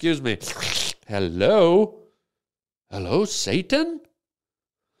minute. Excuse me. Hello? Hello, Satan?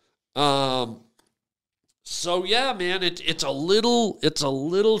 So yeah, man, it's a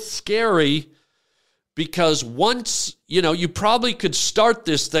little scary because once, you probably could start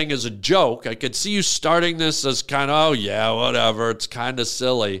this thing as a joke. I could see you starting this as kind of, oh yeah, whatever. It's kind of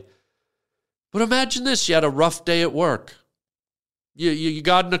silly. But imagine this, you had a rough day at work. You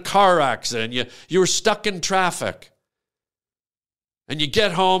got in a car accident. You were stuck in traffic. And you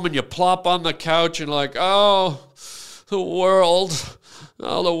get home and you plop on the couch and like, oh, the world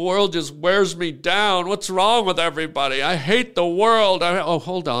just wears me down. What's wrong with everybody? I hate the world. Oh,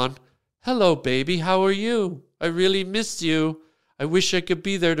 hold on. Hello, baby. How are you? I really miss you. I wish I could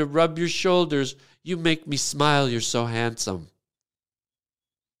be there to rub your shoulders. You make me smile. You're so handsome.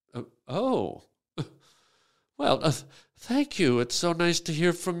 Oh. Well, thank you. It's so nice to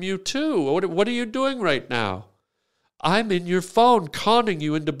hear from you, too. What are you doing right now? I'm in your phone conning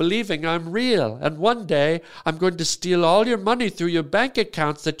you into believing I'm real. And one day, I'm going to steal all your money through your bank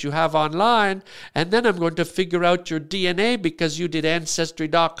accounts that you have online. And then I'm going to figure out your DNA because you did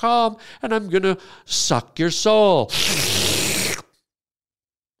Ancestry.com. And I'm going to suck your soul.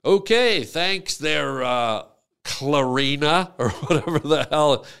 Okay, thanks there, Clarina, or whatever the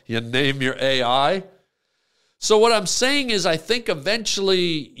hell you name your AI. So what I'm saying is I think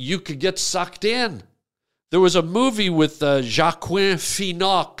eventually you could get sucked in. There was a movie with Joaquin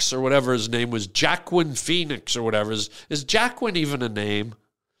Phoenix, or whatever his name was, Jacqueline Phoenix, or whatever. Is Jacqueline even a name?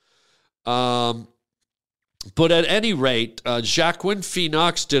 But at any rate, Joaquin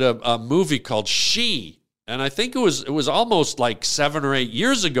Phoenix did a movie called She. And I think it was almost like 7 or 8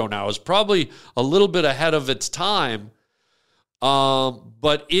 years ago now. It was probably a little bit ahead of its time.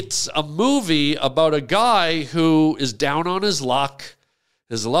 But it's a movie about a guy who is down on his luck.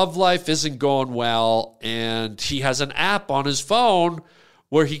 His love life isn't going well, and he has an app on his phone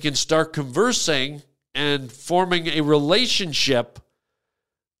where he can start conversing and forming a relationship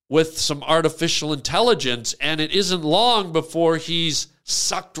with some artificial intelligence, and it isn't long before he's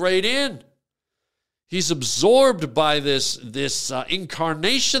sucked right in. He's absorbed by this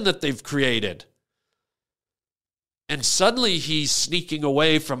incarnation that they've created. And suddenly he's sneaking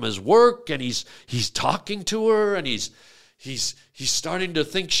away from his work, and he's talking to her, and he's he's starting to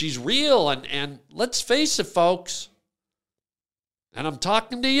think she's real. And let's face it, folks, and I'm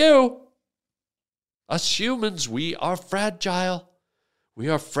talking to you, us humans, we are fragile. We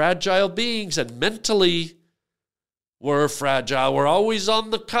are fragile beings, and mentally, we're fragile. We're always on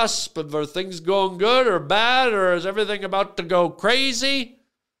the cusp of are things going good or bad, or is everything about to go crazy?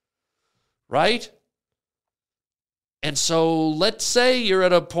 Right? And so let's say you're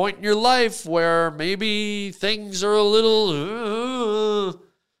at a point in your life where maybe things are a little,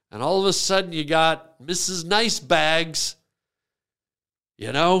 and all of a sudden you got Mrs. Nice Bags,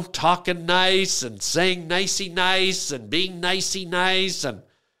 you know, talking nice and saying nicey nice and being nicey nice and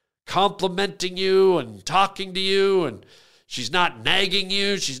complimenting you and talking to you, and she's not nagging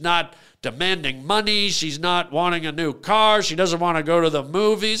you, she's not demanding money, she's not wanting a new car, she doesn't want to go to the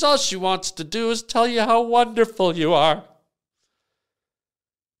movies. All she wants to do is tell you how wonderful you are.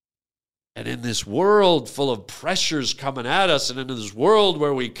 And in this world full of pressures coming at us, and in this world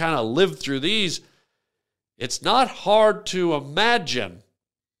where we kind of live through these, it's not hard to imagine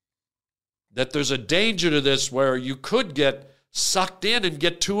that there's a danger to this where you could get sucked in and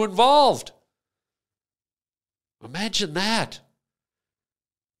get too involved. Imagine that.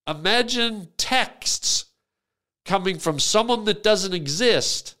 Imagine texts coming from someone that doesn't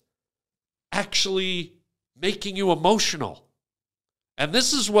exist actually making you emotional. And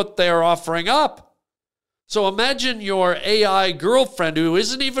this is what they're offering up. So imagine your AI girlfriend who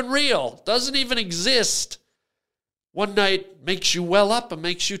isn't even real, doesn't even exist, one night makes you well up and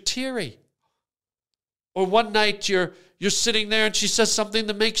makes you teary. Or one night you're sitting there and she says something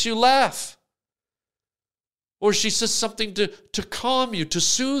that makes you laugh. Or she says something to calm you, to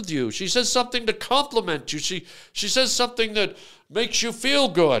soothe you. She says something to compliment you. She says something that makes you feel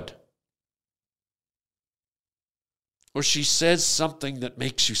good. Or she says something that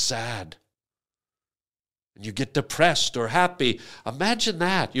makes you sad. And you get depressed or happy. Imagine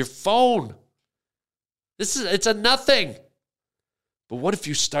that. Your phone. It's a nothing. But what if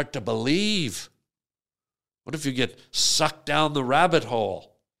you start to believe? What if you get sucked down the rabbit hole?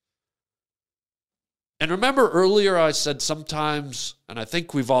 And remember earlier I said sometimes, and I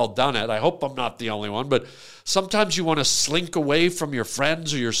think we've all done it, I hope I'm not the only one, but sometimes you want to slink away from your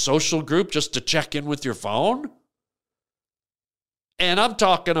friends or your social group just to check in with your phone? And I'm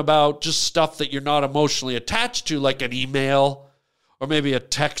talking about just stuff that you're not emotionally attached to, like an email or maybe a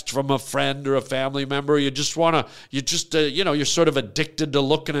text from a friend or a family member. You just want to, you're sort of addicted to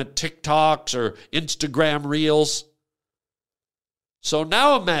looking at TikToks or Instagram reels. So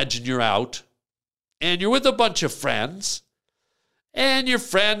now imagine you're out and you're with a bunch of friends. And your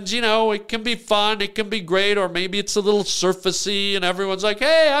friends, it can be fun, it can be great, or maybe it's a little surfacey and everyone's like,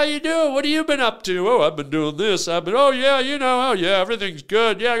 hey, how you doing? What have you been up to? Oh, I've been doing this. Everything's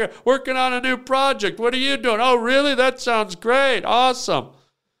good. Yeah, working on a new project. What are you doing? Oh, really? That sounds great. Awesome.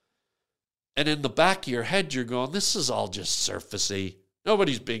 And in the back of your head, you're going, this is all just surfacey.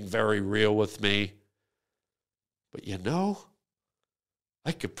 Nobody's being very real with me. But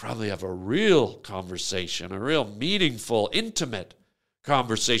I could probably have a real conversation, a real meaningful, intimate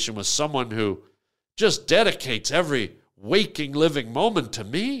conversation with someone who just dedicates every waking, living moment to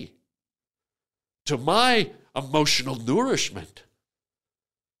me, to my emotional nourishment.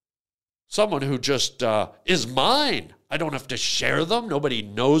 Someone who just is mine. I don't have to share them. Nobody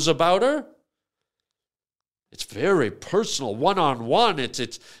knows about her. It's very personal, one-on-one.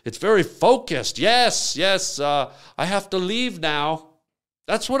 It's very focused. Yes, I have to leave now.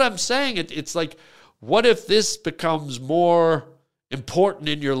 That's what I'm saying. It's like, what if this becomes more important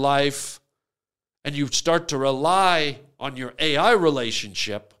in your life and you start to rely on your AI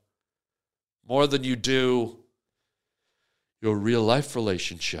relationship more than you do your real life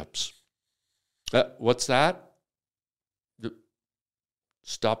relationships? What's that?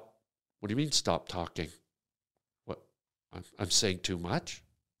 Stop. What do you mean stop talking? What? I'm saying too much?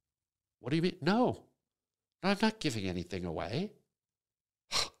 What do you mean? No, I'm not giving anything away.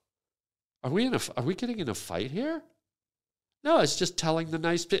 Are we getting in a fight here? No, it's just telling the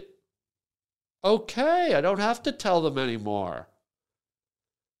nice bit. Okay, I don't have to tell them anymore.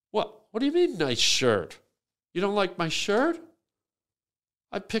 What do you mean, nice shirt? You don't like my shirt?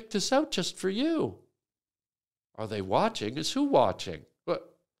 I picked this out just for you. Are they watching? Is who watching?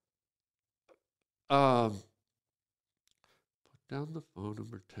 What? Put down the phone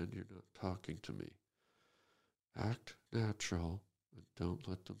and pretend you're not talking to me. Act natural. And don't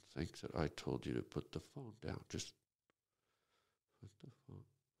let them think that I told you to put the phone down. Just put the phone.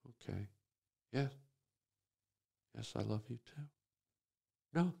 Okay. Yes. Yes, I love you too.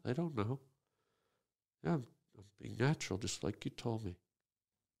 No, they don't know. Yeah, I'm being natural just like you told me.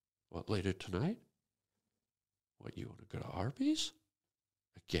 What, later tonight? What, you want to go to Arby's?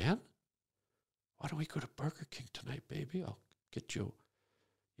 Again? Why don't we go to Burger King tonight, baby? I'll get you.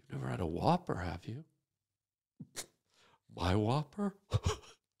 You've never had a Whopper, have you? My Whopper?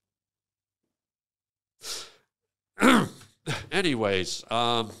 Anyways,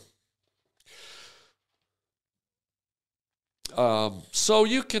 so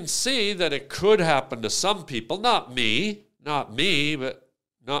you can see that it could happen to some people. Not me, but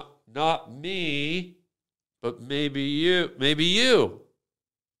not me, but maybe you.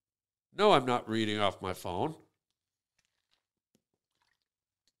 No, I'm not reading off my phone.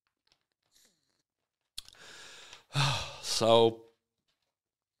 So,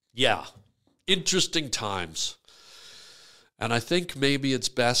 yeah, interesting times. And I think maybe it's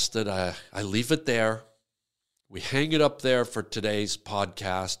best that I leave it there. We hang it up there for today's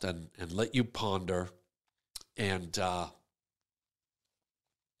podcast and let you ponder. And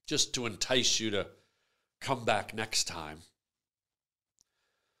just to entice you to come back next time.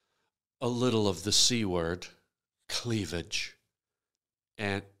 A little of the C word, cleavage.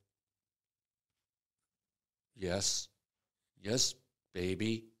 And yes,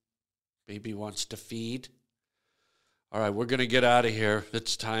 baby. Baby wants to feed. All right, we're going to get out of here.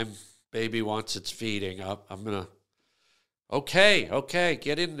 It's time. Baby wants its feeding up. I'm going to... Okay,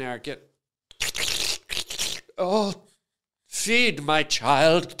 get in there. Oh, feed my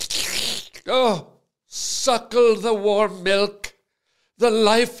child. Oh, suckle the warm milk. The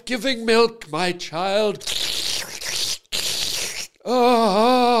life-giving milk, my child.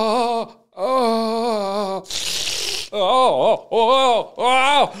 Oh.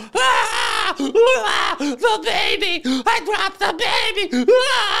 The baby! I dropped the baby!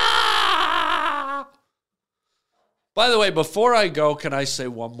 By the way, before I go, can I say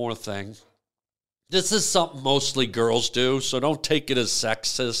one more thing? This is something mostly girls do, so don't take it as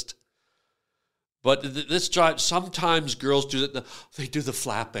sexist. But this drives, sometimes girls do that. They do the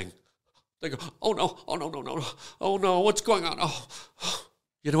flapping. They go, oh no, oh no, what's going on? Oh.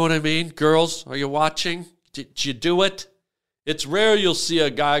 You know what I mean? Girls, are you watching? Did you do it? It's rare you'll see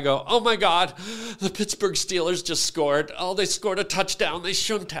a guy go, oh my God, the Pittsburgh Steelers just scored. Oh, they scored a touchdown. They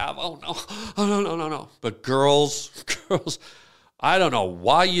shouldn't have. Oh no. But girls, I don't know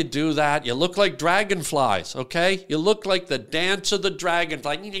why you do that. You look like dragonflies, okay? You look like the dance of the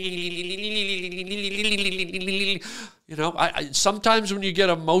dragonfly. You know, I sometimes when you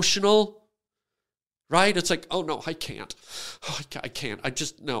get emotional, right? It's like, oh no, I can't. Oh, I can't.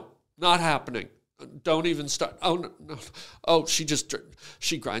 No, not happening. Don't even start. Oh, no. Oh, she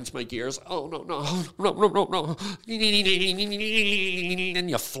grinds my gears. Oh, no.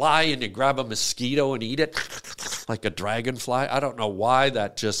 And you fly and you grab a mosquito and eat it like a dragonfly. I don't know why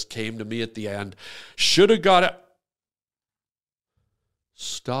that just came to me at the end. Should have got it.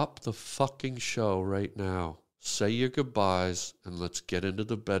 Stop the fucking show right now. Say your goodbyes and let's get into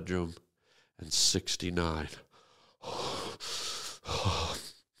the bedroom and 69.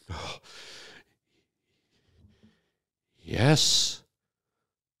 Yes.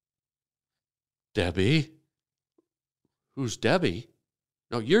 Debbie? Who's Debbie?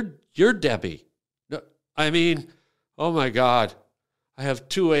 No, you're Debbie. No, I mean, oh my God. I have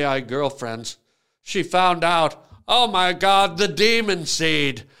 2 AI girlfriends. She found out. Oh my God, the demon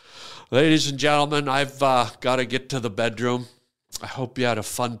seed. Ladies and gentlemen, I've got to get to the bedroom. I hope you had a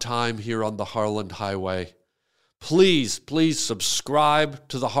fun time here on the Harland Highway. Please subscribe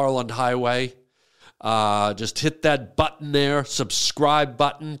to the Harland Highway. Just hit that button there, subscribe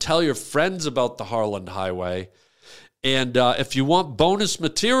button. Tell your friends about the Harland Highway. And if you want bonus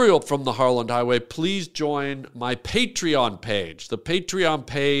material from the Harland Highway, please join my Patreon page. The Patreon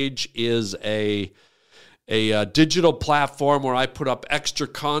page is a digital platform where I put up extra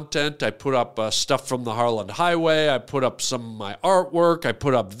content. I put up stuff from the Harland Highway. I put up some of my artwork. I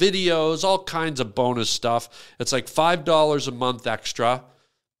put up videos, all kinds of bonus stuff. It's like $5 a month extra.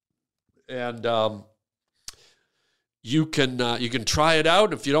 And you can try it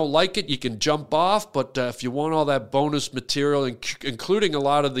out. If you don't like it, you can jump off. But if you want all that bonus material, including a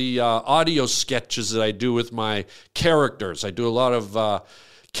lot of the audio sketches that I do with my characters, I do a lot of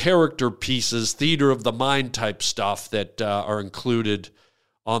character pieces, theater of the mind type stuff that are included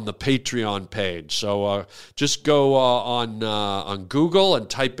on the Patreon page. So just go on Google and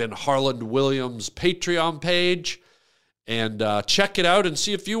type in Harland Williams Patreon page. And check it out and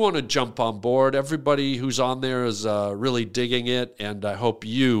see if you want to jump on board. Everybody who's on there is really digging it, and I hope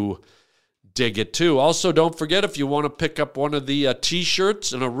you dig it too. Also, don't forget, if you want to pick up one of the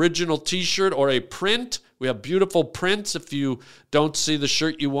T-shirts, an original T-shirt or a print, we have beautiful prints. If you don't see the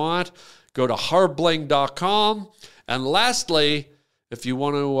shirt you want, go to harbling.com. And lastly, If you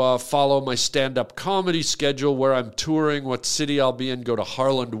want to follow my stand-up comedy schedule, where I'm touring, what city I'll be in, go to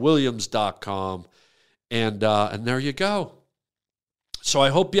harlandwilliams.com. And there you go. So I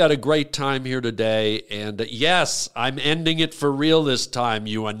hope you had a great time here today. And yes, I'm ending it for real this time.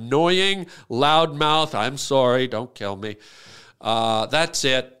 You annoying loudmouth. I'm sorry. Don't kill me. That's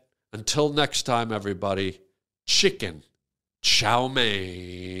it. Until next time, everybody. Chicken chow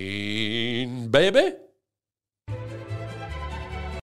mein, baby.